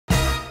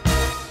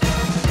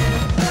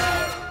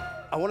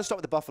want to start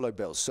with the Buffalo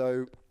Bills.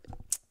 So,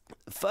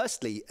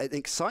 firstly, an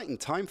exciting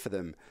time for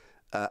them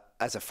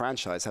as a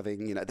franchise,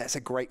 having, you know, that's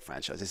a great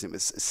franchise, isn't it? It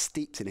was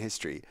steeped in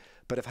history,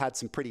 but have had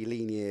some pretty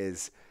lean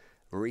years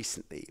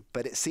recently.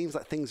 But it seems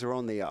like things are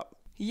on the up.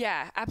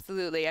 Yeah,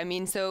 absolutely. I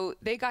mean, so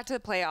they got to the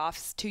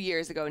playoffs 2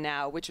 years ago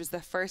now, which was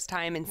the first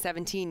time in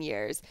 17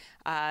 years.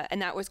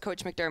 And that was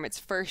Coach McDermott's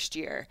first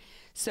year.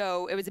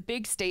 So it was a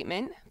big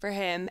statement for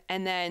him.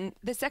 And then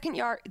the second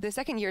year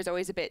is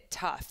always a bit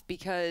tough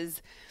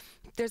because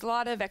there's a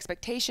lot of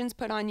expectations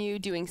put on you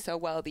doing so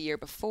well the year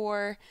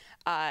before.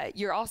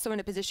 You're also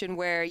in a position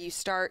where you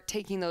start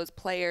taking those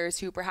players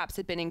who perhaps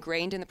had been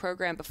ingrained in the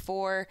program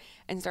before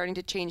and starting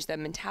to change the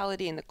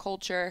mentality and the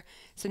culture.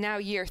 So now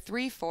year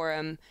 3 for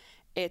him,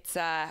 it's,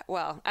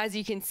 well, as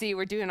you can see,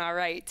 we're doing all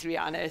right, to be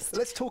honest.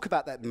 Let's talk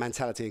about that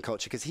mentality and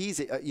culture, because he's,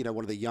 you know,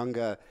 one of the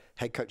younger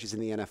head coaches in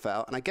the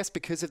NFL. And I guess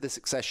because of the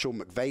success Sean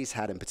McVay's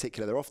had in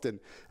particular, they're often,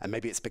 and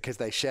maybe it's because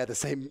they share the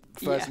same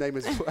first name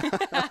as well,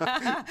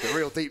 the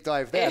real deep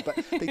dive there, but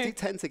they do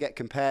tend to get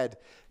compared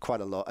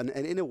quite a lot. And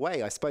in a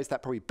way, I suppose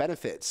that probably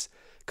benefits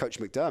Coach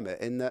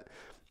McDermott in that,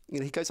 you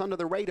know, he goes under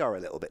the radar a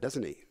little bit,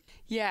 doesn't he?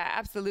 Yeah,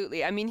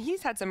 absolutely. I mean,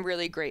 he's had some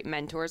really great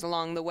mentors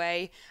along the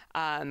way.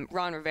 Ron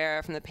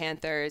Rivera from the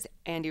Panthers,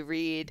 Andy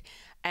Reid,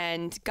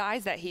 and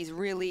guys that he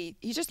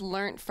just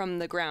learned from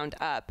the ground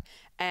up.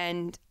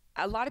 And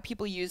a lot of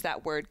people use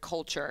that word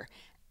culture.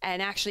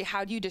 And actually,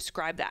 how do you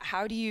describe that?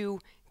 How do you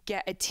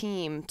get a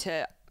team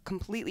to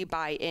completely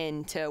buy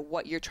into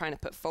what you're trying to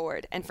put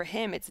forward? And for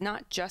him, it's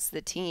not just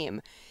the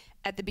team.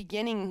 At the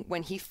beginning,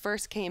 when he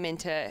first came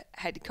into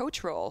head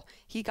coach role,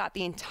 he got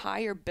the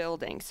entire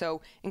building,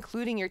 so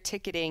including your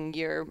ticketing,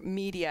 your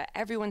media,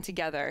 everyone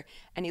together,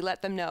 and he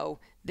let them know,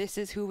 this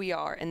is who we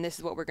are and this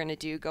is what we're going to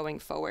do going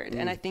forward.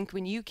 And I think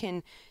when you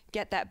can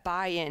get that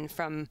buy-in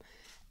from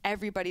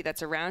everybody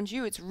that's around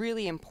you, it's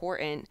really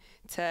important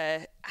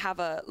to have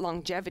a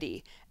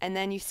longevity. And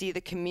then you see the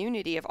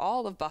community of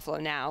all of Buffalo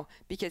now,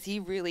 because he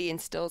really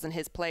instills in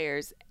his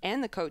players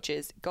and the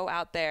coaches, go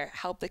out there,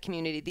 help the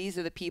community. These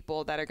are the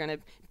people that are going to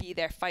be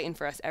there fighting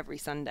for us every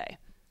Sunday.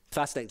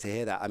 Fascinating to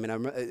hear that. I mean,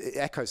 it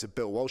echoes of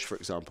Bill Walsh, for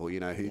example, you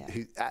know,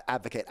 who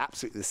advocate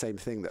absolutely the same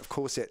thing, that of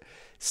course it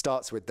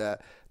starts with the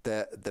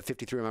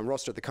 53-man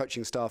roster, the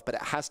coaching staff, but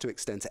it has to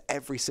extend to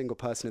every single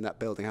person in that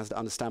building, has to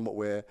understand what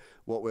we're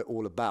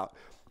all about.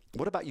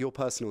 What about your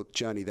personal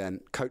journey then,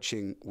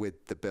 coaching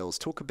with the Bills?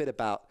 Talk a bit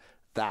about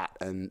that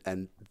and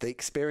the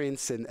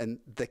experience and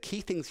the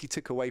key things you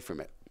took away from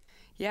it.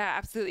 Yeah,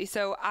 absolutely.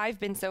 So I've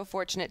been so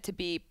fortunate to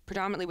be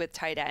predominantly with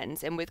tight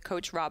ends and with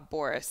Coach Rob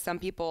Boris. Some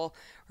people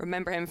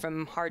remember him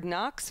from Hard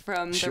Knocks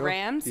from the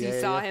Rams. You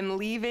saw him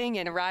leaving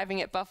and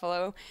arriving at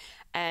Buffalo.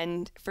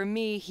 And for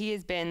me, he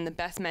has been the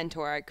best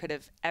mentor I could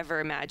have ever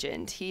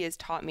imagined. He has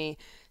taught me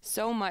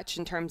so much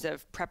in terms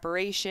of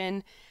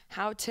preparation,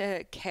 how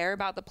to care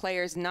about the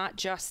players, not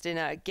just in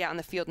a get on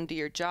the field and do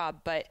your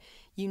job, but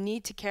you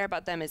need to care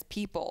about them as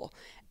people,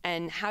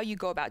 and how you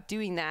go about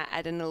doing that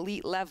at an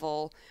elite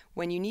level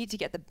when you need to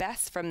get the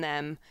best from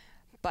them,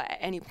 but at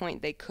any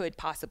point they could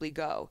possibly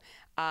go.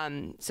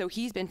 So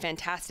he's been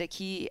fantastic.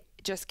 He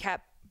just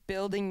kept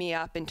building me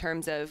up in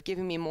terms of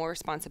giving me more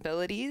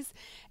responsibilities.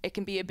 It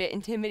can be a bit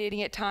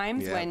intimidating at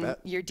times when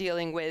you're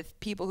dealing with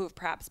people who have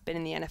perhaps been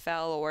in the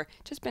NFL or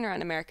just been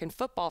around American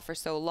football for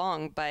so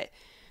long. But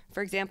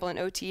for example, in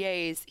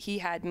OTAs, he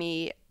had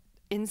me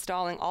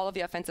installing all of the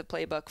offensive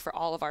playbook for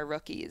all of our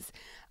rookies.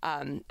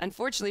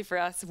 Unfortunately for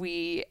us,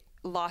 we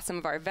lost some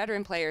of our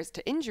veteran players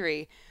to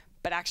injury,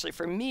 but actually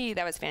for me,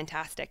 that was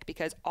fantastic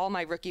because all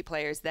my rookie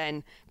players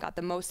then got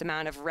the most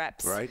amount of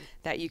reps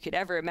that you could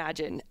ever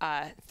imagine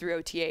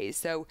through OTAs.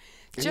 So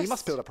you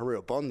must build up a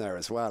real bond there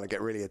as well and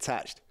get really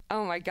attached.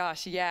 Oh my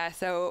gosh, yeah.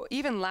 So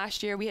even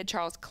last year we had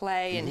Charles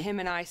Clay and him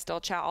and I still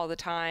chat all the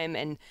time.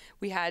 And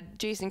we had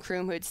Jason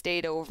Kroom who had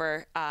stayed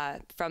over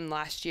from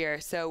last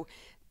year. So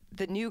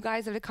the new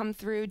guys that have come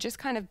through, just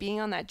kind of being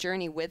on that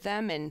journey with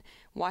them and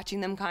watching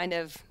them kind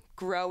of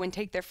grow and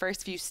take their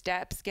first few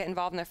steps, get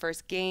involved in their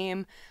first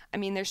game. I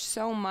mean, there's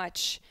so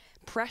much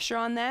pressure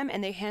on them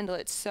and they handle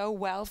it so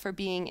well for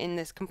being in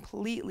this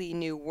completely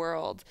new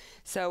world.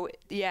 So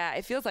yeah,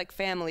 it feels like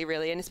family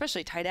really, and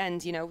especially tight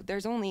ends, you know,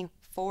 there's only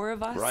 4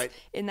 of us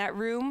in that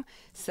room.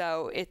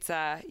 So it's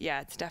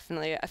it's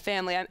definitely a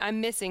family I'm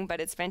missing, but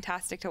it's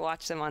fantastic to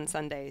watch them on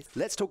Sundays.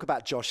 Let's talk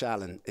about Josh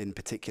Allen in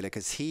particular,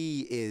 because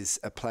he is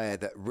a player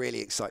that really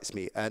excites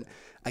me. And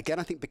again,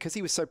 I think because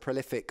he was so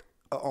prolific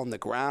on the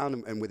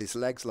ground and with his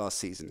legs last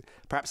season,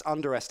 perhaps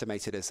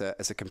underestimated as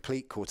a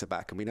complete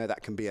quarterback. And we know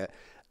that can be a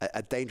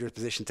dangerous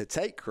position to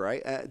take,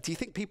 right? Do you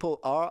think people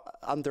are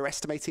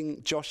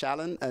underestimating Josh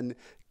Allen? And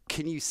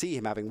can you see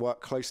him, having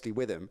worked closely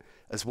with him,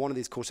 as one of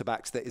these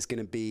quarterbacks that is going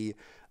to be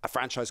a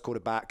franchise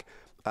quarterback,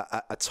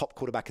 a top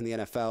quarterback in the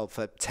NFL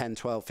for 10,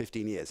 12,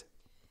 15 years?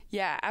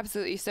 Yeah,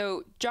 absolutely.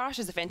 So Josh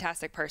is a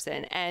fantastic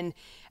person. And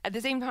at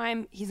the same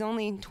time, he's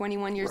only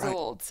 21 years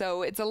old.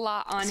 So it's a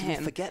lot on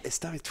him. Forget this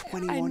time,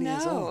 21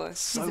 years old.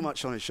 So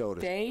much on his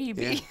shoulders.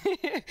 Baby.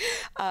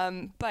 Yeah.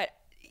 But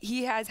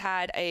he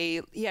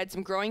had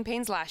some growing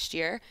pains last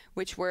year,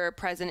 which were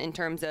present in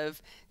terms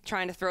of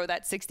trying to throw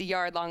that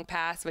 60-yard long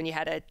pass when you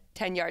had a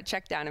 10-yard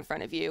check down in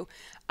front of you.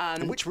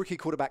 And which rookie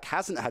quarterback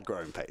hasn't had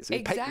growing pains? I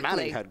mean, Exactly. Peyton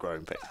Manning had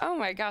growing pains. Oh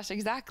my gosh,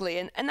 exactly.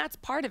 And that's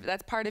part of it.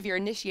 That's part of your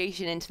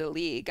initiation into the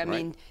league. I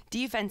mean,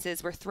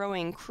 defenses were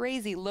throwing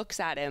crazy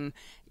looks at him.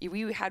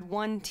 We had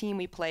one team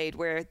we played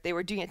where they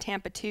were doing a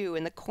Tampa 2,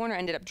 and the corner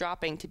ended up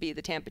dropping to be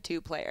the Tampa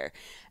 2 player.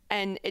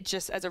 And it's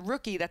just, as a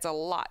rookie, that's a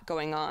lot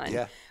going on.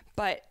 Yeah.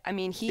 But, I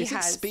mean, Is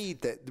it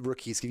speed that the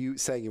rookies, you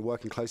saying you're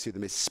working closely with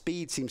them,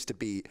 speed seems to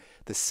be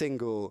the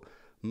single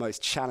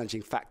most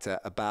challenging factor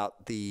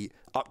about the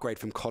upgrade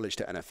from college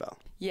to NFL.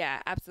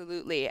 Yeah,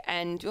 absolutely.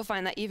 And you'll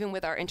find that even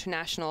with our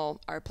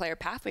player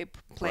pathway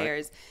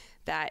players,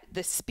 that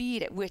the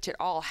speed at which it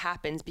all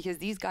happens, because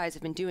these guys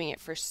have been doing it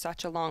for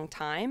such a long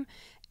time,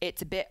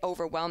 it's a bit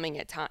overwhelming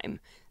at time.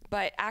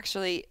 But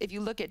actually, if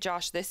you look at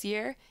Josh this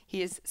year,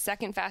 he is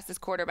second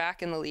fastest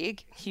quarterback in the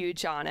league,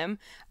 huge on him.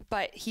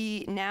 But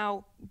he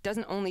now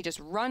doesn't only just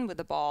run with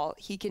the ball,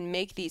 he can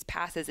make these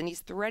passes, and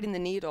he's threading the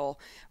needle,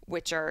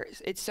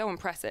 it's so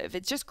impressive.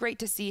 It's just great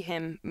to see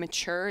him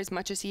mature as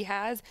much as he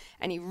has,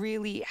 and he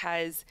really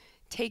has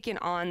taken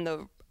on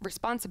the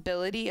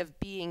responsibility of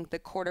being the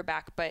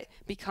quarterback, but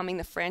becoming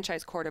the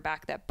franchise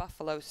quarterback that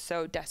Buffalo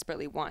so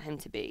desperately want him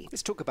to be.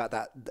 Let's talk about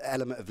that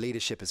element of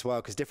leadership as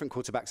well, because different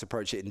quarterbacks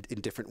approach it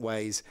in different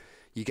ways.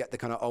 You get the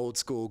kind of old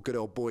school, good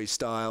old boy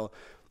style,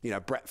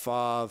 Brett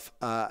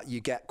Favre. You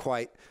get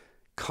quite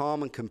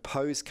calm and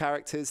composed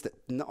characters that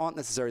aren't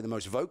necessarily the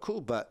most vocal,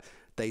 but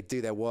they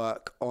do their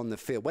work on the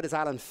field. Where does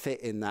Allen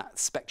fit in that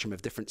spectrum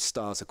of different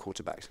styles of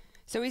quarterbacks?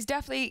 So he's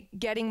definitely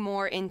getting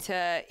more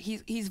into,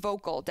 he's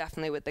vocal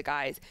definitely with the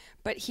guys,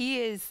 but he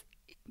is,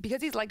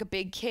 because he's like a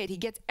big kid, he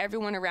gets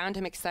everyone around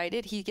him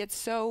excited. He gets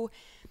so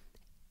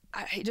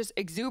just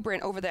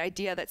exuberant over the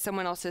idea that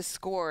someone else has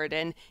scored,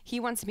 and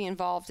he wants to be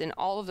involved in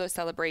all of those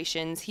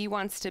celebrations. He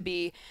wants to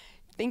be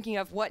thinking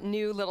of what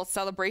new little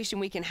celebration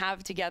we can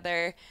have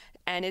together.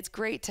 And it's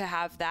great to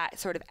have that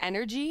sort of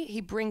energy. He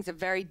brings a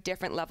very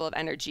different level of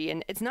energy.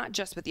 And it's not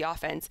just with the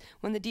offense.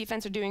 When the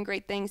defense are doing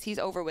great things, he's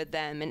over with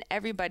them. And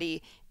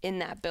everybody in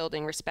that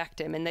building respect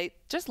him. And they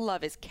just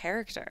love his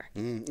character.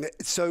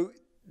 So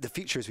the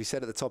future, as we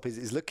said at the top,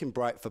 is looking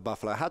bright for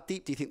Buffalo. How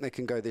deep do you think they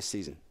can go this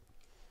season?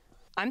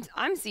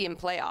 I'm seeing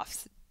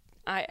playoffs.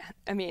 I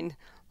mean,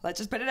 let's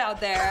just put it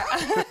out there.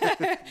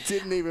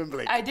 Didn't even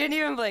blink. I didn't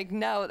even blink.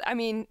 No, I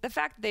mean, the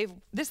fact that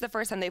this is the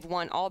first time they've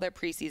won all their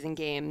preseason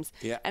games.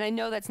 Yeah. And I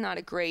know that's not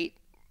a great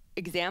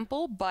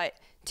example, but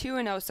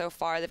 2-0 so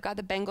far. They've got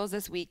the Bengals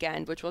this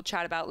weekend, which we'll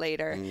chat about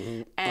later.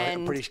 Mm-hmm.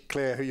 And pretty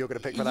clear who you're going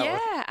to pick for that one.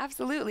 Yeah,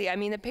 absolutely. I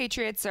mean, the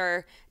Patriots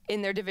are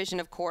in their division,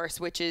 of course,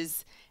 which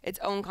is its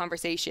own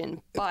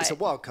conversation. But it's a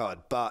wild card,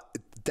 but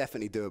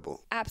definitely doable.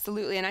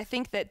 Absolutely. And I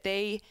think that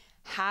they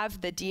have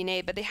the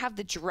DNA, but they have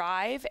the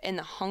drive and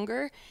the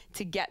hunger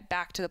to get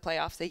back to the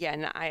playoffs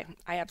again. I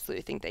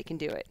absolutely think they can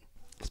do it.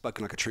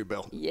 Spoken like a true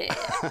Bill. Yeah.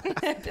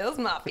 Bill's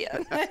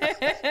Mafia.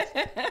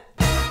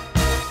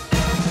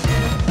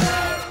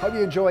 Hope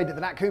you enjoyed the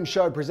Nat Coombs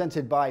Show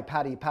presented by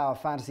Paddy Power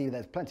Fantasy.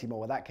 There's plenty more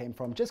where that came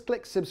from. Just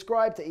click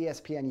subscribe to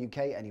ESPN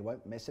UK and you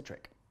won't miss a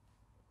trick.